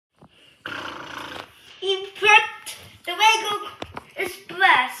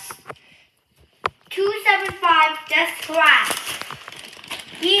Craft.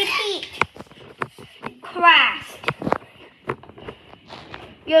 Repeat. Craft.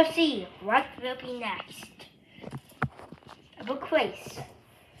 You'll see what will be next. A quiz.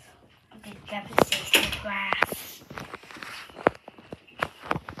 Okay, deposition grass.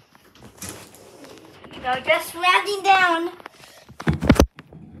 So just rounding down.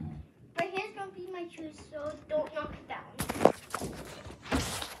 But here's gonna be my shoes, so don't knock it down.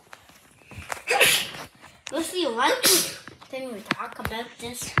 We'll see what then we talk about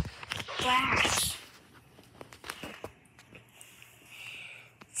this grass.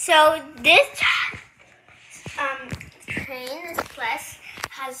 So this train, this bus,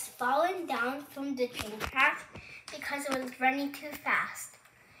 has fallen down from the train track because it was running too fast.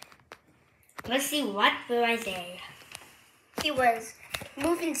 Let's see what will I say. He was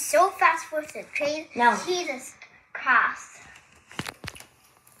moving so fast with the train, he just crashed.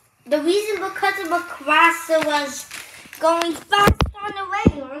 The reason because of a crash it was going fast on the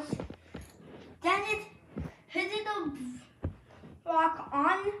rails, then it hit a rock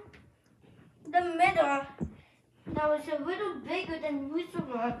on the middle that was a little bigger than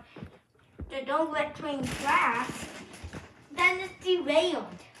usual. The don't let train crash. Then it derailed.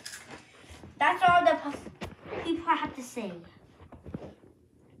 That's all the people have to say.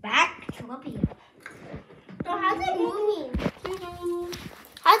 Back to up here. So how's it moving?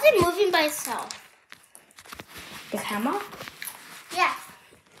 How's it moving by itself? The camera? Yeah.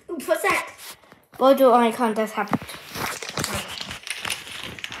 Oops, what's that? We'll do eye contact happened.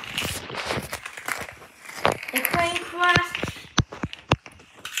 The plane crashed.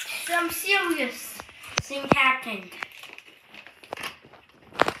 Some serious thing happened.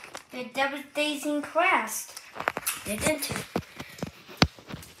 The devastating crash didn't.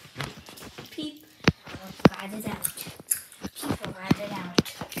 People got it out. People got it out.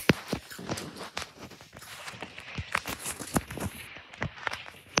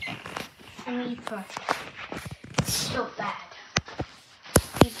 And we put so bad.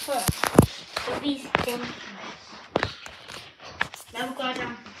 We put the beast dangerous. Now we go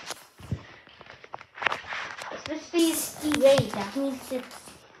down. This beast derailed. That means it's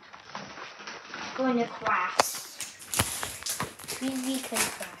going to crash. Easy to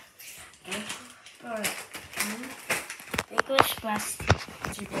crash. Alright. Big express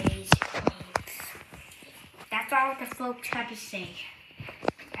today's games. That's all the folks have to say.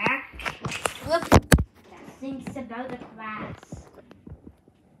 Look, that thinks about the class.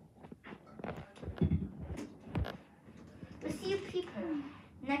 We see people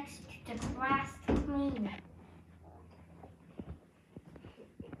next to the class cleaner.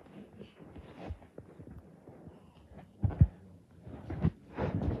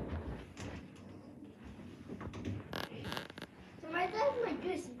 My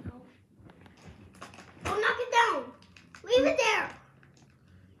juice now. Don't knock it down. Leave it there.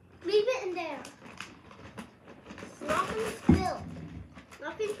 Leave it in there. It's not going to spill.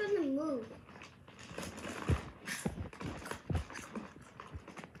 Nothing's going to move.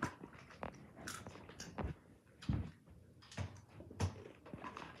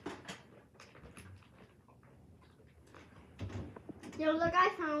 Yo, look, I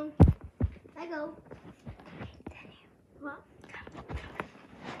found. I go. What?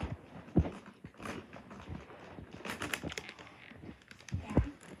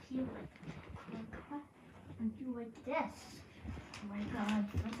 And do like this. Oh my God,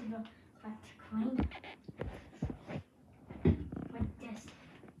 look at the clean. Like this.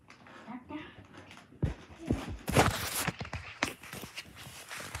 Like that.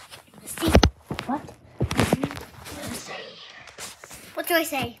 See what? What do I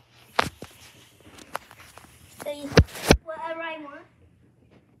say? Say whatever I want.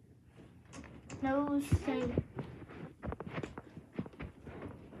 No, say.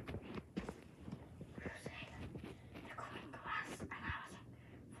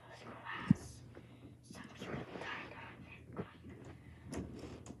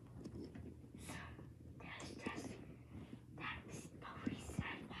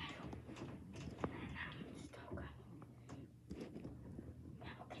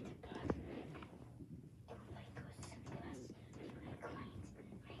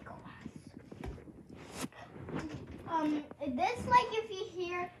 This like if you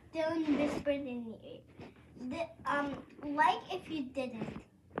hear Dylan whispered in the ear. Like if you didn't.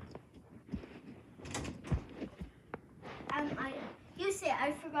 You say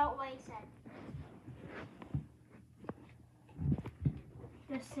I forgot what I said.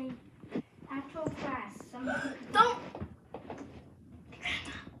 Just say actual class. Don't.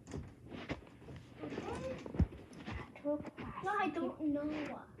 Actual class. No, I don't know.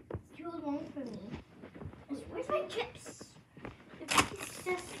 It's too long for me. Where's my chips? It's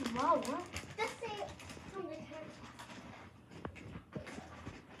just slow. Just say it from the camera.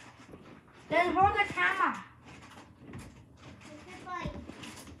 Then hold the camera. Okay, fine.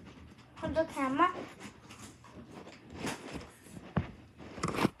 Hold the camera.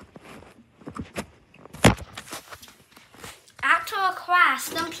 After a crash,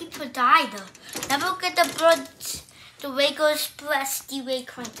 some people died. Never get the blood. The way goes press the way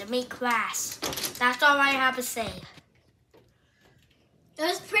coins to make crash. That's all I have to say. It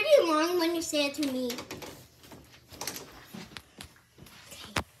was pretty long when you said it to me.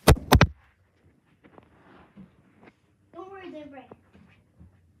 Don't worry, they'll break.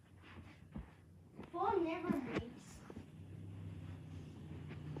 Phone never breaks.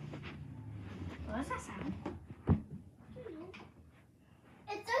 What does that sound?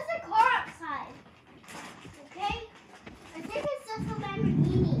 It's just a car outside. Okay? I think it's just a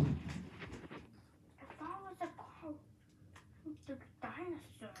Lamborghini. I thought it was a car with the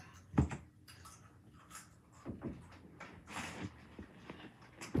dinosaur.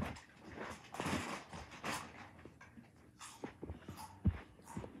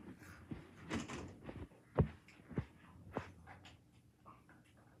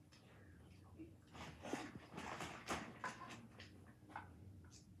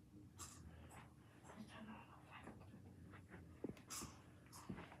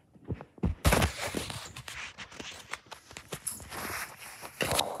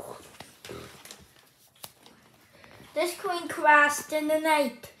 This coin crashed in the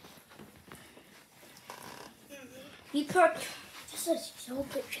night. You put This is so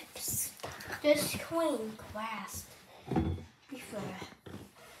good chips. this coin crashed before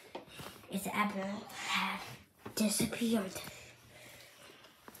it ever had disappeared.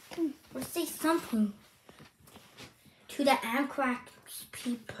 Let's say something to the Amtrak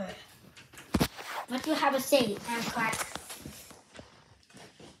people. What do you have to say, Amtrak?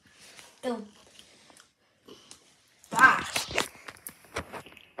 Go. Bye.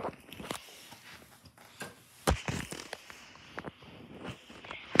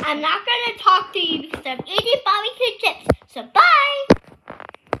 I'm not going to talk to you because I'm eating barbecue chips. So bye.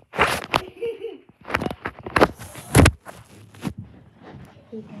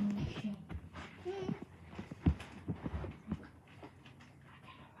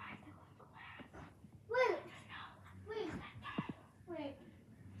 Wait.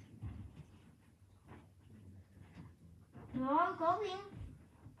 No, I'm going.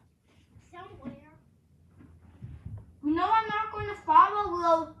 Somewhere. No, I'm not going to follow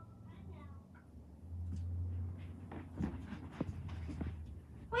Will.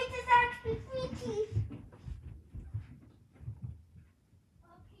 Wait, there's actually 3 teeth.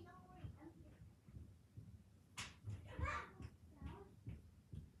 Okay, don't worry. I'm here.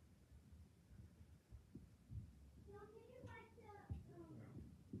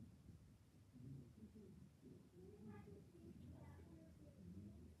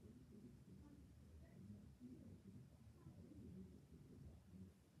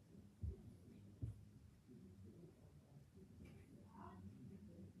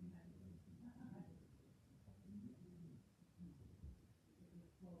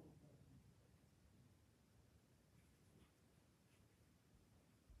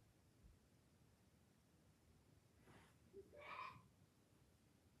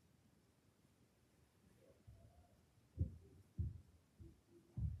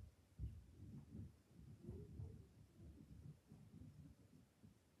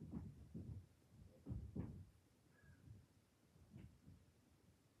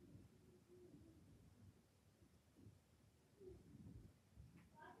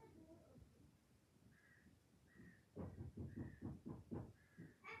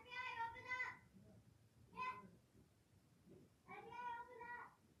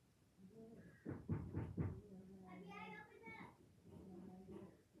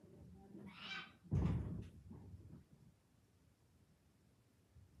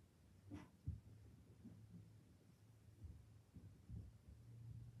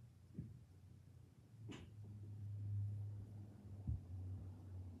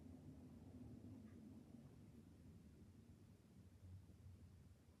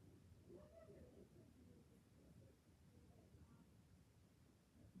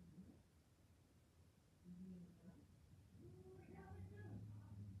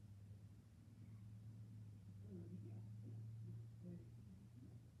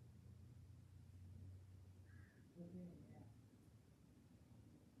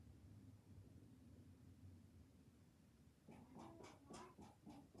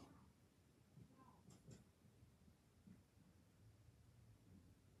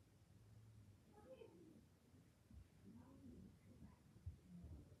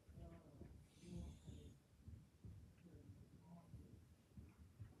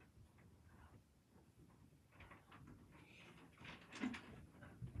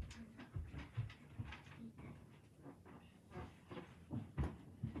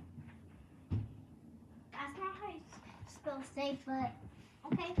 spell safe, but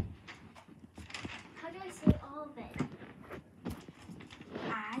okay. How do I say all of it?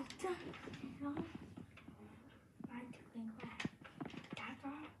 I don't know. I'm doing that. That's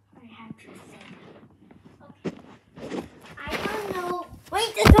all I have to say. Okay. I don't know.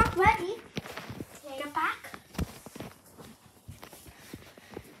 Wait, it's not ready. Okay. Get back.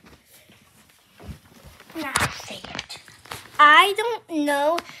 Now say it. I don't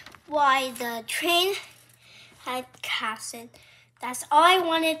know why the train had casted. That's all I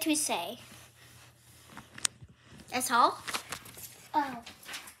wanted to say. That's all. Oh.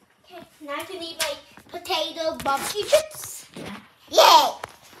 Okay. Now I can eat my potato barbecue chips. Yay!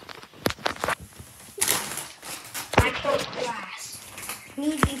 Microglass.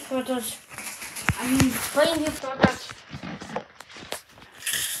 Movie photos. Playing photos.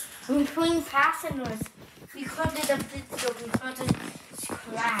 Between passengers. Recorded a video before the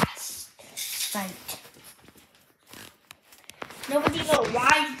crash site. Nobody knows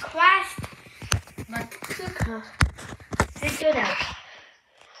why he crashed, but Kuka figured out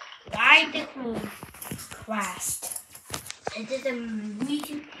why the plane crashed. It is a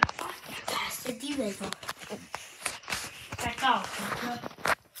reason past the derailment. That's all, Kuka.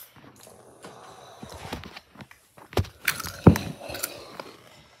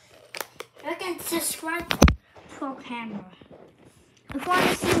 Like and subscribe to our channel. If you want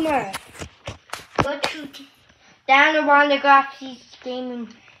to see more, go to down around the Graphics Gaming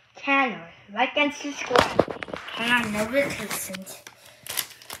channel. Like and subscribe. Turn on notifications.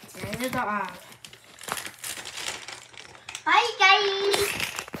 Then it's all. Bye, guys.